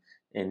home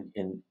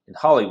in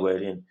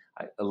Hollywood, and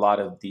a lot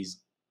of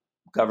these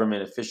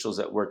government officials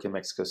that work in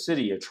Mexico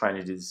City are trying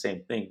to do the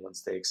same thing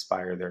once they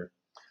expire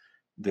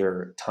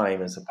their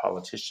time as a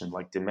politician.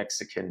 Like the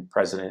Mexican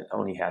president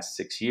only has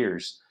 6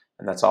 years,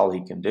 and that's all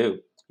he can do.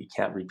 He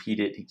can't repeat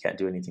it. He can't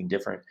do anything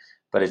different.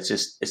 But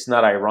it's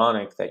not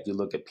ironic that you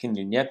look at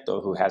Peña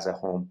Nieto, who has a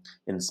home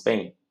in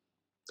Spain.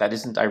 That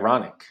isn't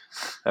ironic.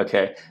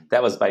 Okay,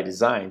 that was by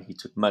design. He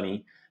took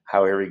money,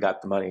 however he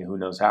got the money, who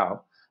knows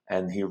how,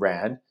 and he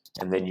ran.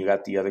 And then you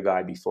got the other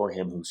guy before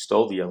him who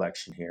stole the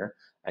election here,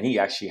 and he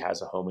actually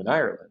has a home in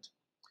Ireland.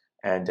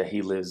 And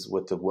he lives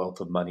with the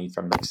wealth of money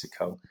from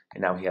Mexico,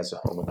 and now he has a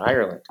home in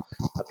Ireland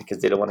because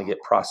they don't want to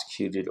get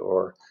prosecuted,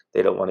 or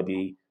they don't want to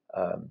be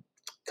um,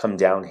 come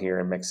down here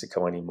in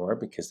Mexico anymore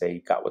because they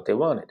got what they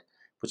wanted,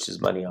 which is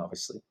money,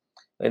 obviously.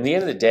 In the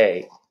end of the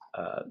day,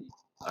 uh,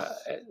 I,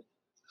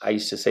 I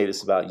used to say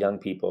this about young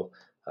people.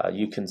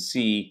 You can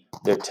see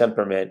their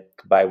temperament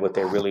by what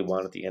they really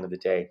want at the end of the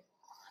day.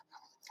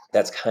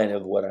 That's kind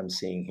of what I'm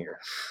seeing here.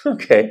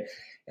 Okay,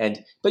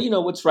 but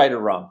what's right or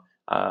wrong?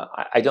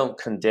 I don't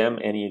condemn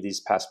any of these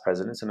past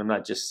presidents, and I'm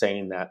not just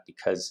saying that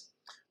because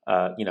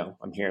I'm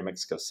here in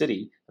Mexico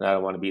City and I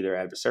don't want to be their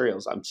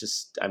adversarials.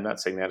 I'm not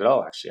saying that at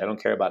all. Actually, I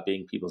don't care about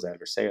being people's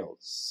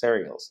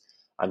adversarials.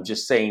 I'm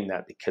just saying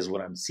that because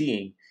what I'm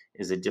seeing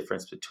is a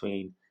difference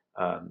between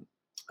um,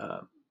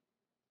 um,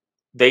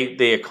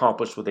 they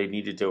accomplished what they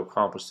needed to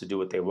accomplish to do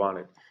what they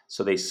wanted.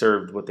 So they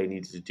served what they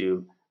needed to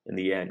do in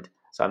the end.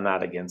 So I'm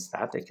not against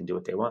that. They can do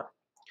what they want.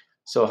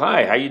 So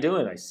hi, how you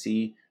doing? I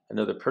see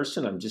another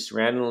person. I'm just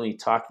randomly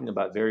talking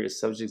about various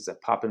subjects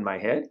that pop in my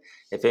head.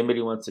 If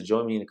anybody wants to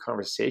join me in a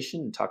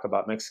conversation and talk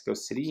about Mexico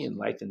City and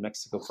life in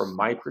Mexico from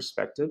my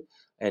perspective,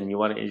 and you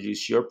want to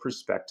introduce your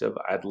perspective,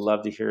 I'd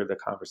love to hear the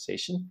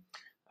conversation.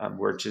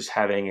 We're just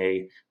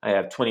I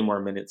have 20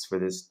 more minutes for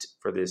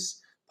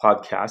this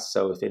podcast.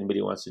 So if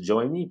anybody wants to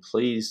join me,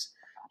 please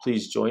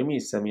join me.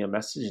 Send me a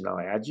message and I'll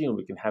add you, and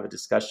we can have a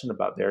discussion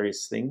about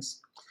various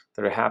things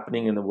that are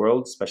happening in the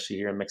world, especially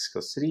here in Mexico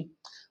City.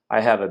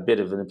 I have a bit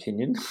of an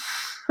opinion,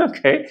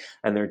 okay,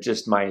 and they're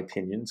just my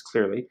opinions.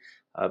 Clearly,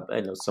 I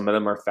know some of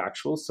them are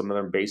factual, some of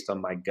them are based on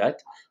my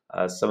gut,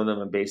 some of them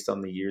are based on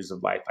the years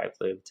of life I've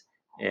lived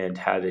and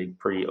had a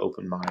pretty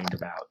open mind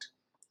about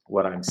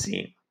what I'm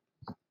seeing,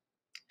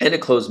 and a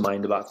closed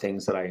mind about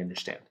things that I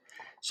understand.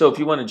 So if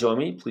you want to join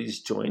me,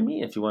 please join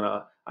me. If you want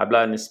to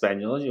hablar en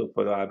español, yo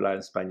puedo hablar en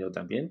español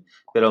también,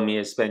 pero mi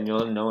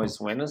español no es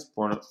bueno,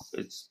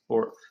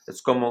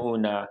 es como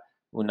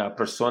una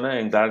persona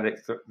en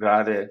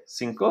grade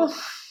 5,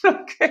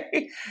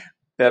 okay?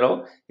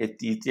 Pero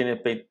if you tiene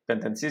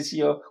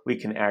pentencicio, we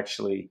can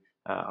actually,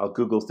 I'll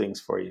Google things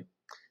for you.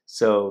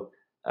 So,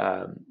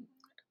 um,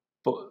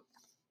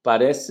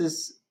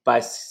 pareces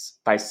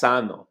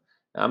paisano.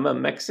 I'm a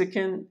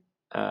Mexican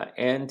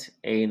and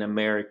an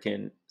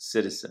American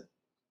citizen.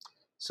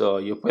 So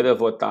yo puedo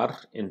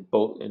votar en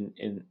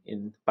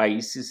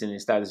países en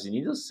Estados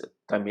Unidos,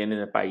 también en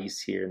el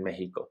país here en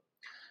México.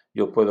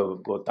 Yo puedo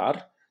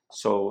votar.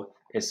 So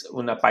es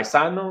una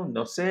paisano,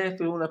 no sé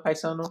si es una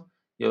paisano.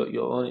 Yo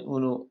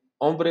un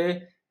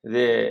hombre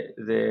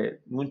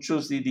de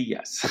muchos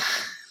días.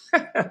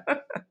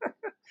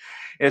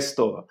 Es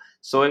todo.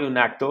 Soy un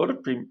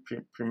actor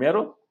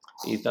primero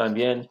y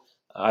también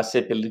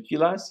hace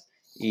películas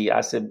y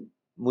hace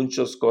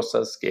muchas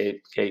cosas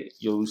que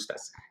yo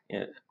gustas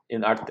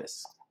en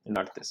artes. In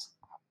artes.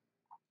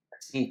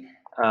 See,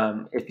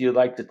 if you'd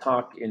like to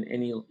talk in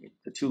any of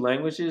the two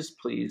languages,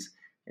 please,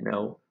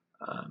 um,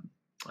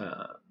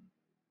 uh,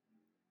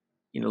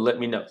 let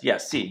me know. Yeah,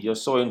 sí, yo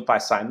soy un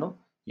paisano.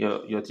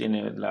 Yo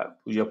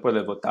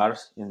puedo votar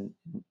en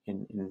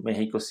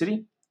México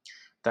City.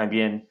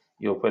 También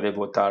yo puedo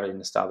votar en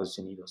Estados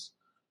Unidos.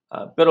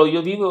 Pero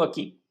yo vivo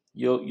aquí.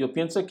 Yo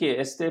pienso que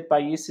este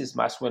país es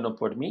más bueno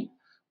por mí,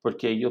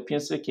 porque yo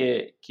pienso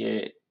que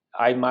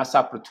hay más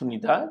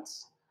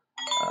oportunidades.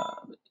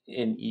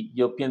 Y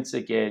yo pienso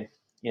que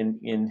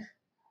en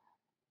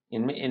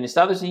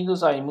Estados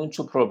Unidos hay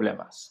muchos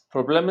problemas.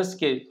 Problemas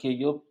que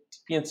yo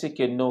pienso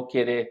que no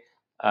quiere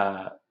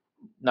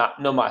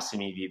no más en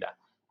mi vida.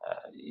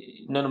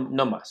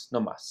 No más,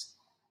 no más.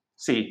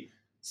 Sí,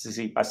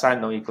 sí,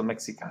 pasando y con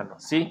mexicano.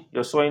 Sí,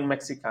 yo soy un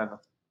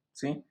mexicano.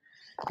 Sí,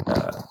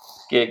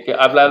 que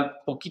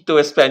habla poquito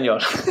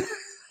español.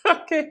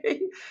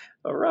 Okay,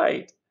 all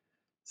right.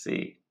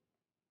 Sí.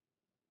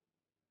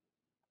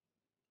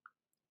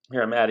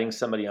 Here I'm adding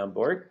somebody on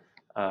board,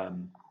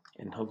 and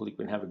hopefully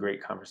we can have a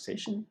great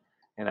conversation.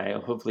 And I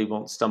hopefully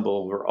won't stumble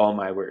over all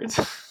my words.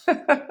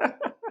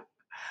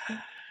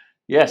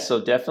 Yeah, so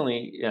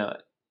definitely,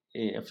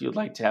 if you'd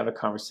like to have a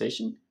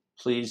conversation,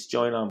 please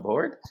join on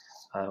board.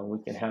 We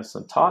can have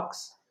some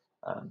talks,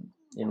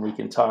 and we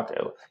can talk.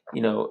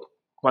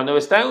 Cuando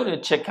está uno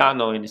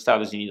checano en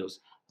Estados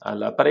Unidos,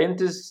 los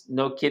parentes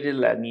no quieren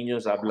los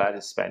niños hablar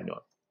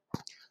español,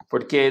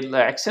 porque el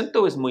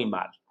acento es muy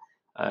mal.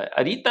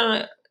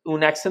 Ahorita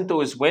un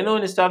acento es bueno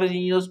en Estados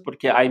Unidos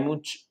porque hay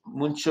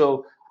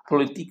mucho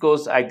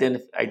políticos,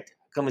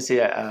 ¿cómo se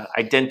llama?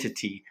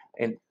 Identity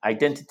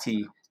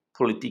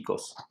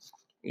políticos.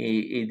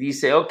 Y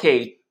dice, ok,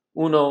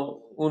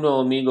 uno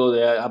amigo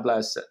de habla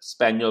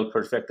español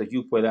perfecto,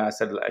 yo puedo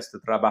hacer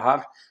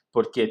trabajar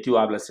porque tú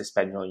hablas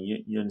español,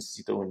 yo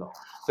necesito uno.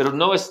 Pero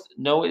no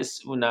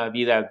es una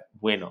vida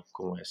buena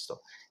como esto.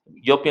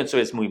 Yo pienso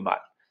es muy mal,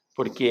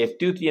 porque if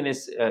tú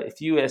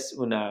es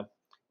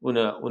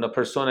una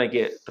persona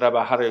que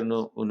trabaja en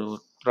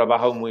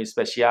trabajo muy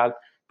especial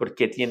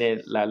porque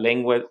tiene la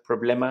lengua,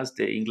 problemas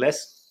de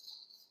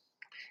inglés,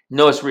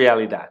 no es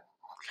realidad.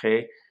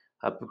 ¿Okay?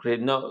 Porque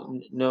no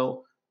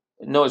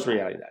es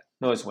realidad,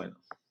 no es bueno.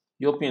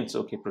 Yo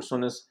pienso que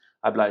personas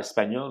hablan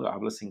español o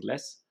hablas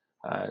inglés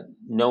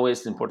no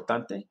es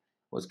importante,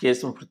 pues que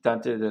es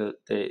importante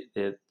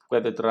de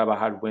puede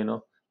trabajar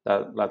bueno,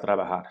 la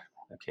trabajar.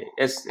 Okay?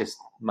 Es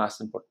más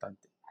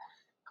importante.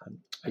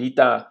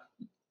 Ahorita,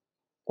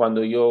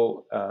 cuando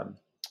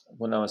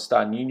bueno,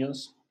 estaba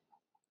niños,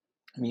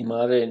 mi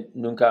madre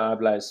nunca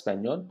habla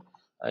español.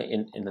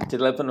 En el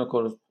teléfono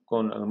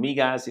con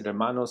amigas y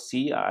hermanos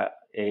sí,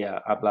 ella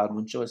habla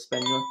mucho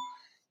español,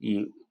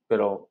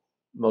 pero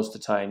most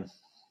of the time,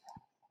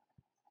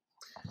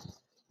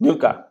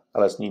 nunca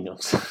a los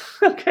niños.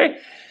 Okay.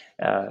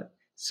 Uh,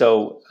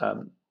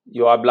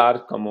 yo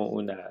hablar como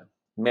un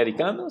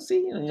americano,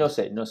 sí, no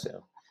sé.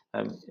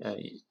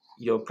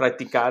 Yo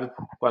practicar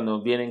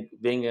cuando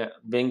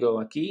vengo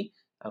aquí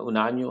un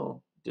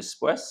año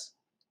después,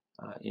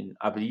 en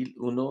abril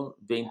 1,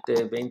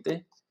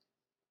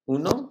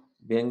 2021,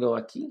 vengo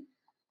aquí.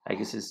 I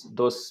guess es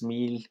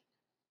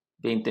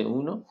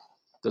 2021,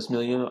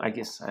 2001, I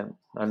guess,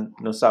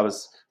 no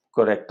sabes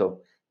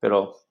correcto,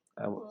 pero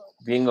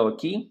vengo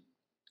aquí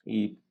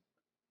y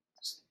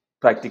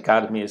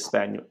practicar mi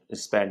español.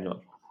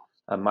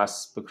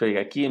 Más porque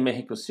aquí en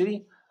México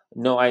City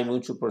no hay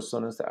muchas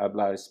personas que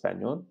hablan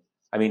español,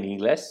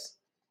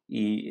 inglés,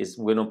 y es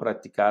bueno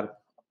practicar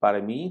para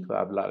mí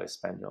hablar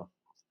español.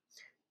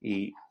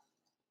 Y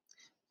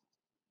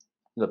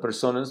las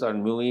personas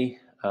son muy,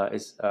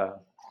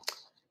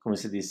 ¿cómo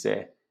se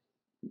dice?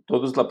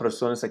 Todas las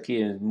personas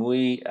aquí son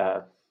muy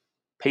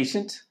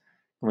patient.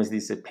 ¿Cómo se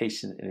dice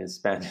patient en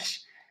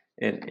Spanish?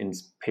 En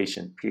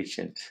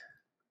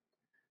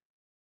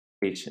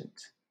patient.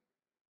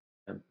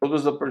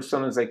 Todas las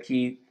personas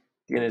aquí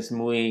tienes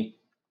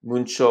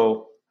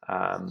mucho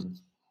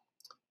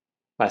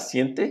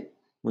paciente,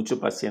 mucho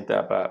paciente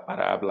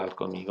para hablar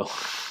conmigo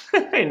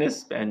en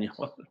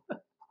español.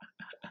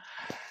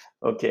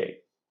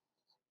 Okay.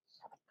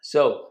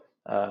 So,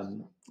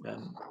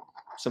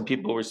 some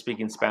people were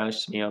speaking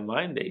Spanish to me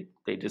online.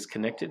 They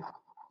disconnected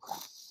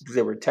because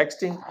they were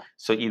texting.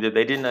 So either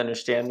they didn't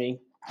understand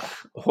me,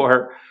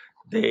 or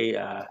they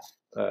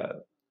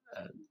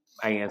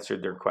I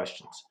answered their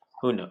questions.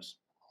 Who knows?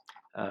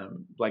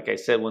 Like I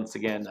said, once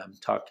again,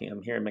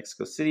 I'm here in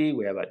Mexico City.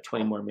 We have about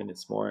 20 more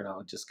minutes more, and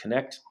I'll just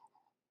connect.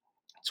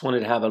 Just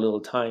wanted to have a little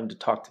time to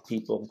talk to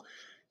people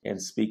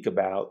and speak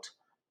about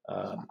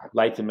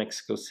life in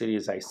Mexico City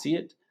as I see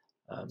it.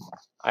 Um,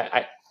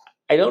 I,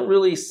 I don't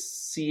really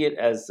see it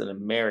as an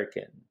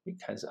American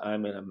because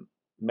I'm a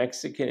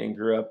Mexican and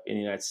grew up in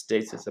the United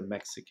States as a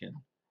Mexican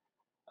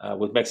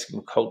with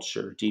Mexican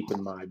culture deep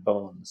in my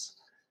bones.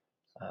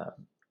 Uh,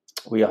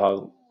 we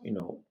all,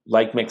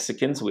 like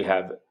Mexicans, we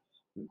have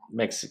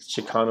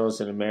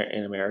Chicanos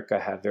in America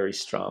have very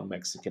strong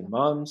Mexican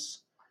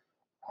moms.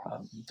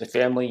 The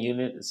family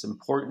unit is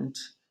important,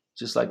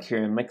 just like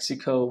here in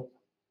Mexico.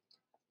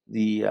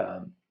 The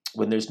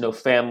When there's no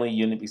family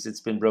unit because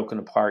it's been broken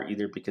apart,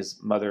 either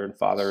because mother and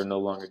father are no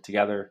longer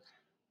together.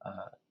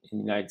 In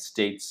the United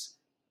States,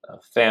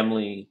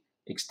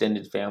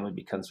 extended family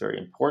becomes very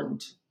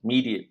important.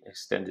 Immediate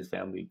extended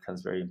family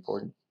becomes very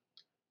important.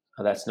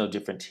 That's no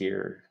different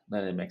here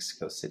than in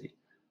Mexico City.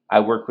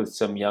 I work with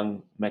some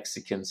young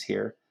Mexicans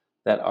here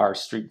that are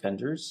street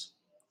vendors.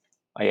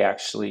 I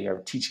actually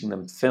are teaching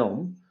them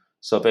film.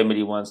 So if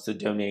anybody wants to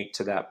donate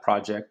to that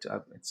project,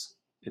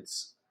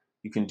 it's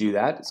you can do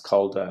that. It's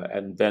called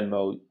at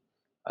Venmo.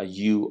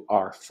 You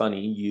are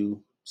funny.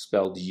 You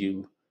spelled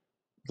U,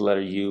 the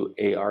letter U,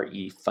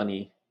 ARE,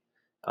 funny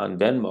on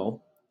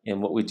Venmo.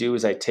 And what we do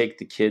is I take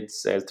the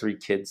kids, I have 3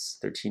 kids,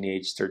 they're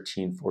teenage,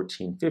 13,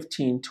 14,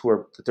 15,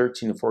 the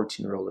 13 and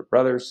 14-year-old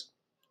brothers.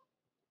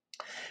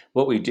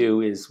 What we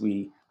do is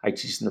I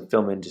teach them the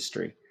film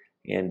industry.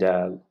 And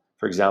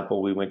for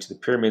example, we went to the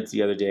pyramids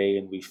the other day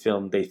and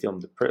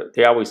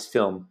they always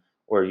film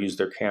or use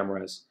their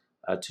cameras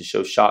to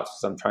show shots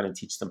because I'm trying to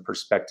teach them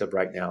perspective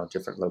right now at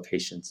different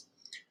locations.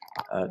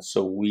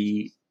 So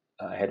we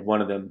had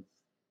one of them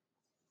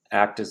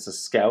act as a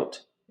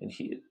scout, and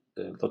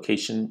the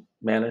location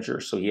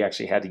manager, so he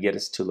actually had to get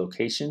us to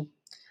location.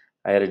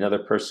 I had another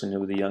person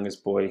who was the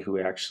youngest boy who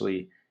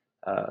actually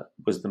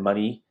was the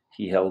money.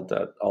 He held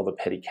all the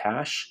petty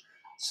cash,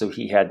 so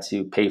he had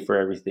to pay for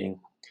everything.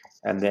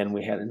 And then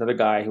we had another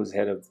guy who was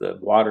head of the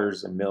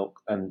waters and milk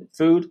and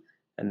food.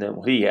 And then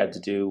what he had to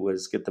do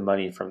was get the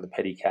money from the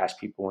petty cash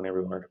people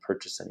whenever we wanted to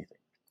purchase anything.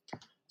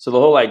 So the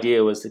whole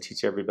idea was to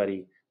teach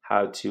everybody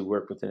how to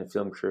work within a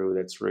film crew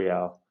that's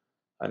real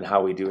and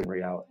how we do in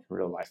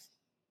real life.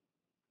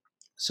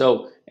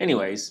 So,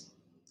 anyways,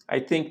 I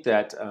think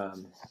that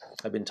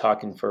I've been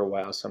talking for a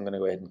while, so I'm going to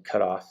go ahead and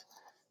cut off.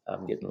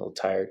 I'm getting a little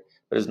tired,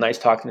 but it was nice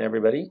talking to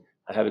everybody.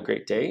 Have a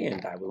great day,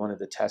 and I wanted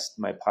to test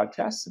my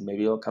podcast, and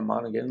maybe it'll come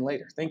on again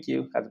later. Thank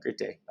you. Have a great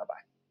day. Bye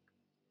bye.